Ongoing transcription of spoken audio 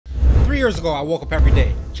years ago, I woke up every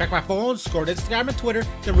day, checked my phone, scrolled Instagram and Twitter,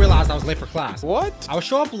 then realized I was late for class. What? I would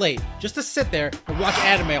show up late just to sit there and watch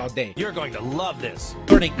anime all day. You're going to love this.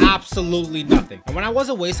 Learning absolutely nothing. And when I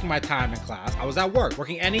wasn't wasting my time in class, I was at work,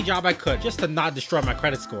 working any job I could just to not destroy my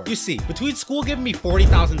credit score. You see, between school giving me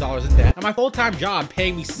 $40,000 in debt and my full-time job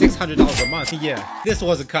paying me $600 a month, yeah, this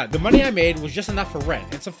wasn't cut. The money I made was just enough for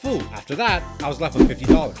rent and some food. After that, I was left with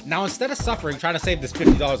 $50. Now, instead of suffering trying to save this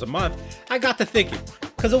 $50 a month, I got to thinking,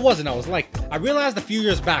 because it wasn't always like that. I realized a few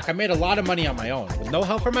years back I made a lot of money on my own, with no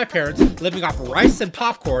help from my parents, living off rice and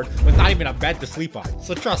popcorn with not even a bed to sleep on.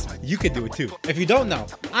 So trust me, you can do it too. If you don't know,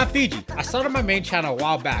 I'm Fiji. I started my main channel a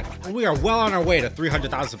while back, and we are well on our way to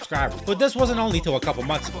 300,000 subscribers. But this wasn't only till a couple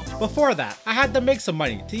months ago. Before that, I had to make some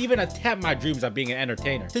money to even attempt my dreams of being an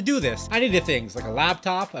entertainer. To do this, I needed things like a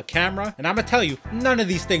laptop, a camera, and I'ma tell you, none of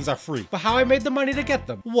these things are free. But how I made the money to get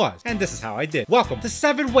them was, and this is how I did. Welcome to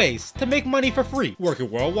 7 ways to make money for free,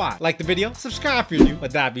 working worldwide. Like the video? Subscribe if you're new.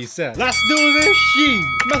 With that being said, let's do this shit!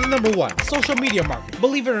 Method number 1, social media marketing.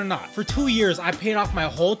 Believe it or not, for 2 years, I paid off my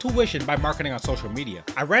whole tuition by marketing on social media.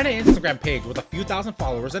 I ran an Instagram page with a few thousand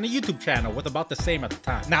followers and a YouTube channel with about the same at the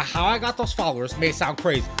time. Now, how I got those followers may sound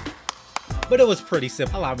crazy, but it was pretty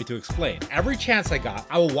simple. Allow me to explain. Every chance I got,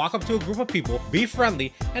 I would walk up to a group of people, be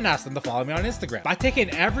friendly, and ask them to follow me on Instagram. By taking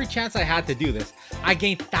every chance I had to do this, I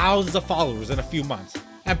gained thousands of followers in a few months.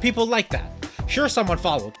 And people like that. Sure, someone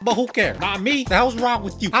followed, but who cares? Not me. The hell's wrong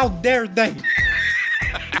with you? How dare they?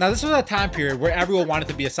 Now, this was a time period where everyone wanted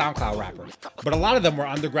to be a SoundCloud rapper, but a lot of them were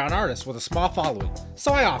underground artists with a small following,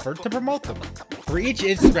 so I offered to promote them. For each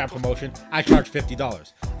Instagram promotion, I charged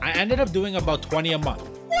 $50. I ended up doing about 20 a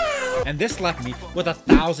month. And this left me with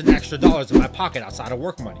 $1,000 extra in my pocket outside of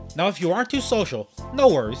work money. Now, if you aren't too social, no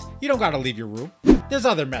worries, you don't gotta leave your room. There's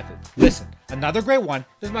other methods. Listen, another great one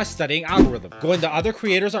is by studying algorithm, going to other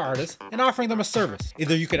creators or artists and offering them a service.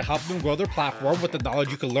 Either you could help them grow their platform with the knowledge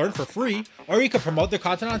you can learn for free, or you could promote their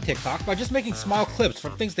content on TikTok by just making small clips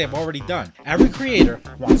from things they've already done. Every creator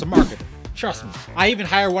wants a marketer. Trust me, I even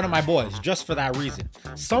hired one of my boys just for that reason.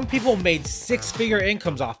 Some people made 6-figure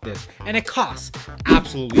incomes off this, and it costs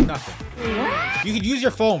absolutely nothing. You could use your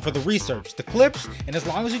phone for the research, the clips, and as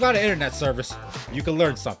long as you got an internet service, you can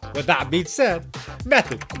learn something. With that being said,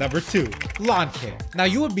 method number 2, lawn care. Now,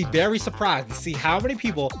 you would be very surprised to see how many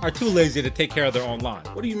people are too lazy to take care of their own lawn.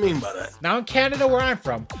 What do you mean by that? Now, in Canada, where I'm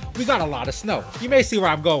from, we got a lot of snow. You may see where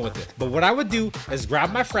I'm going with this, but what I would do is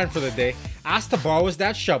grab my friend for the day, ask to borrow his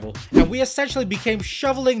dad's shovel, and we essentially became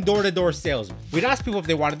shoveling door-to-door salesmen. We'd ask people if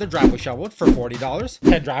they wanted their driveway shoveled for $40,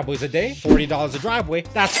 10 driveways a day, $40 a driveway,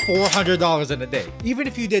 that's $400 in a day. Even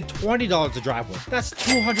if you did $20 a driveway, that's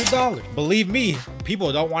 $200. Believe me,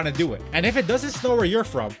 people don't want to do it. And if it doesn't snow where you're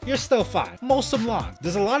from, you're still fine. Mow some lawns.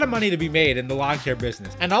 There's a lot of money to be made in the lawn care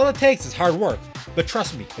business, and all it takes is hard work. But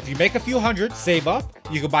trust me, if you make a few hundred, save up,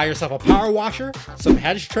 you can buy yourself a power washer, some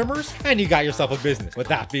hedge trimmers, and you got yourself a business. With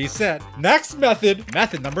that being said, next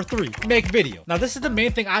method number 3, make video. Now, this is the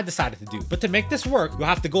main thing I decided to do, but to make this work, you'll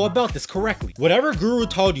have to go about this correctly. Whatever guru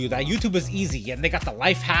told you that YouTube is easy and they got the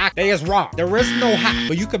life hack, they is wrong. There is no hack,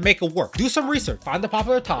 but you can make it work. Do some research, find a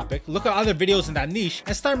popular topic, look at other videos in that niche,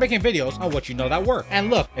 and start making videos on what you know that work. And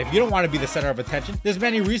look, if you don't want to be the center of attention, there's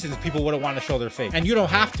many reasons people wouldn't want to show their face, and you don't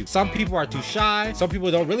have to. Some people are too shy, some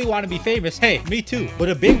people don't really want to be famous. Hey, me too. But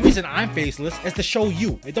a big reason I'm faceless is to show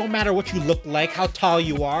you. It don't matter what you look like, how tall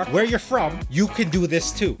you are, where you're from, you can do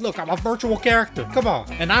this too. Look, I'm a virtual character. Come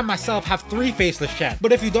on. And I myself have 3 faceless channels.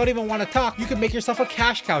 But if you don't even want to talk, you can make yourself a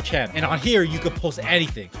cash cow channel. And on here, you can post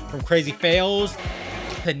anything from crazy fails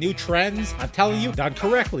to new trends. I'm telling you, done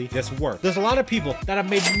correctly, this works. There's a lot of people that have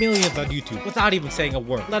made millions on YouTube without even saying a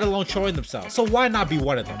word, let alone showing themselves. So why not be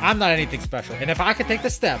one of them? I'm not anything special. And if I can take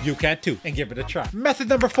the step, you can too, and give it a try. Method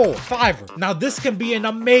number 4, Fiverr. Now, this can be an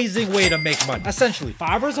amazing way to make money. Essentially,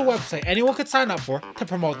 Fiverr is a website anyone could sign up for to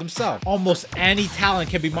promote themselves. Almost any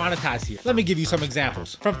talent can be monetized here. Let me give you some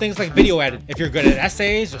examples. From things like video editing, if you're good at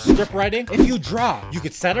essays or script writing. If you draw, you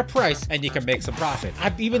could set a price and you can make some profit.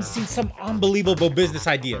 I've even seen some unbelievable business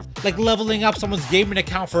ideas, like leveling up someone's gaming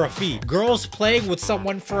account for a fee, girls playing with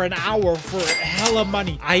someone for an hour for hella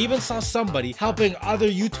money. I even saw somebody helping other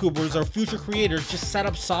YouTubers or future creators just set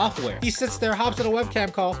up software. He sits there, hops on a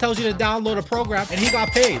webcam call, tells you to download a program, and he got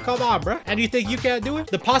paid. Come on, bruh. And you think you can't do it?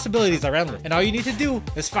 The possibilities are endless, and all you need to do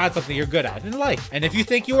is find something you're good at in life. And if you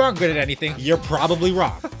think you aren't good at anything, you're probably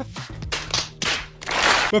wrong.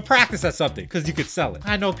 but practice at something because you could sell it.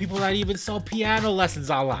 I know people that even sell piano lessons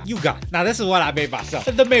online. You got it. Now this is what I made myself.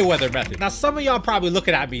 The Mayweather method. Now some of y'all probably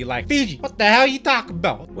looking at me like, Fiji, what the hell you talking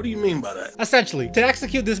about? What do you mean by that? Essentially, to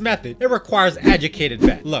execute this method, it requires educated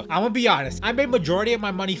bet. Look, I'm gonna be honest. I made majority of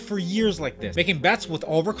my money for years like this, making bets with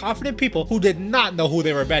overconfident people who did not know who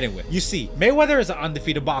they were betting with. You see, Mayweather is an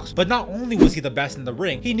undefeated boxer, but not only was he the best in the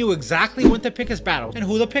ring, he knew exactly when to pick his battles and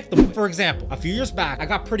who to pick them with. For example, a few years back, I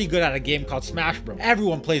got pretty good at a game called Smash Bros.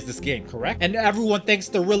 Everyone plays this game, correct? And everyone thinks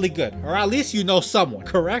they're really good, or at least you know someone,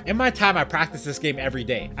 correct? In my time, I practiced this game every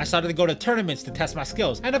day. I started to go to tournaments to test my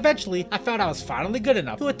skills, and eventually, I found I was finally good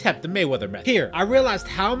enough to attempt the Mayweather method. Here, I realized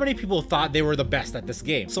how many people thought they were the best at this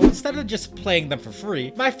game, so instead of just playing them for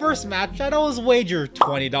free, my first match, I'd always wager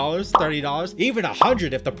 $20, $30, even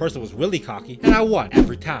 $100 if the person was really cocky, and I won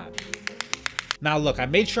every time. Now look, I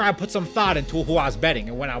made sure I put some thought into who I was betting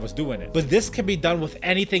and when I was doing it. But this can be done with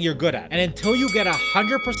anything you're good at. And until you get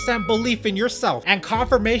 100% belief in yourself and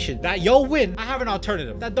confirmation that you'll win, I have an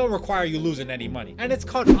alternative that don't require you losing any money. And it's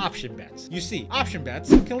called option bets. You see, option bets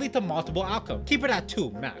can lead to multiple outcomes. Keep it at 2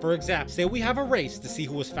 max. For example, say we have a race to see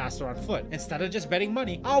who is faster on foot. Instead of just betting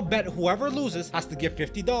money, I'll bet whoever loses has to give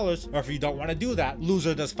 $50. Or if you don't want to do that,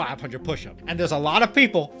 loser does 500 push-ups. And there's a lot of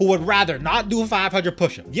people who would rather not do 500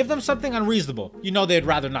 push-ups. Give them something unreasonable you know they'd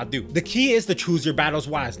rather not do. The key is to choose your battles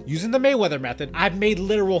wisely. Using the Mayweather method, I've made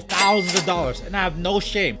literal thousands of dollars and I have no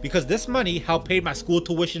shame because this money helped pay my school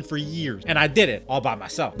tuition for years and I did it all by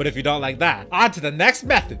myself. But if you don't like that, on to the next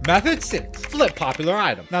method. Method 6, flip popular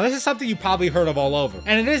item. Now this is something you probably heard of all over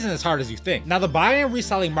and it isn't as hard as you think. Now the buying and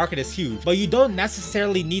reselling market is huge, but you don't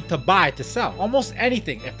necessarily need to buy to sell. Almost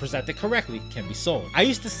anything, if presented correctly, can be sold. I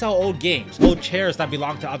used to sell old games, old chairs that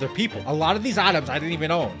belonged to other people. A lot of these items I didn't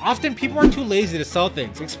even own. Often people are too lazy to sell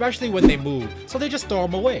things, especially when they move, so they just throw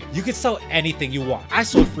them away. You can sell anything you want. I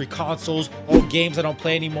sold free consoles, old games I don't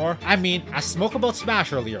play anymore. I mean, I spoke about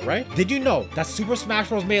Smash earlier, right? Did you know that Super Smash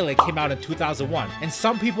Bros. Melee came out in 2001 and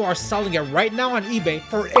some people are selling it right now on eBay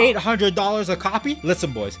for $800 a copy?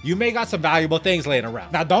 Listen boys, you may got some valuable things laying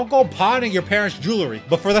around. Now don't go pawning your parents' jewelry,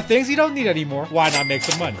 but for the things you don't need anymore, why not make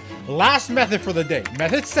some money? Last method for the day,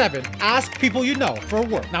 method 7, ask people you know for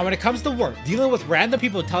work. Now when it comes to work, dealing with random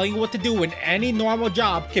people telling you what to do in any normal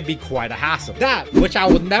job can be quite a hassle. That, which I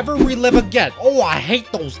will never relive again. Oh, I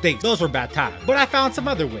hate those days. Those were bad times. But I found some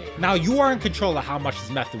other way. Now you are in control of how much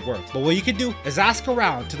this method works. But what you can do is ask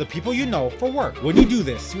around to the people you know for work. When you do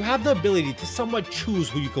this, you have the ability to somewhat choose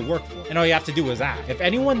who you can work for. And all you have to do is ask. If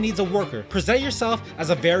anyone needs a worker, present yourself as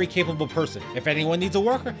a very capable person. If anyone needs a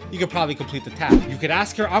worker, you can probably complete the task. You could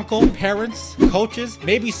ask your uncle, parents, coaches,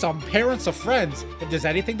 maybe some parents or friends if there's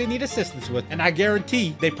anything they need assistance with. And I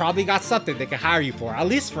guarantee they probably got something they can hire you for, at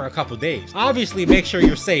least for a couple days. Obviously, make sure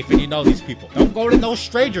you're safe and you know these people. Don't go to no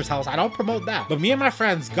stranger's house. I don't promote that. But me and my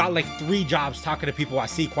friends got like 3 jobs talking to people I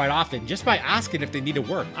see quite often just by asking if they needed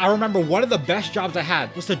work. I remember one of the best jobs I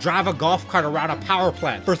had was to drive a golf cart around a power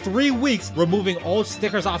plant for 3 weeks, removing old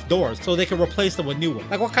stickers off doors so they could replace them with new ones.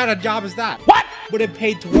 Like what kind of job is that? What? But it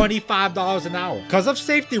paid $25 an hour. Because of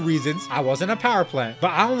safety reasons, I wasn't a power plant,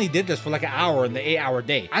 but I only did this for like an hour in the 8-hour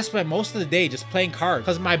day. I spent most of the day just playing cards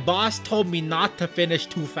because my boss told me not to finish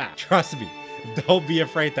too fast. Trust me. Don't be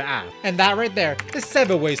afraid to ask. And that right there is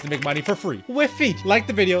 7 ways to make money for free with Fiji. Like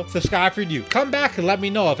the video, subscribe if you're new. Come back and let me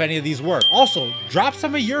know if any of these work. Also, drop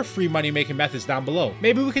some of your free money making methods down below.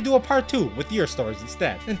 Maybe we could do a part 2 with your stories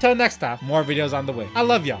instead. Until next time, more videos on the way. I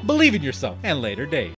love y'all. Believe in yourself and later days.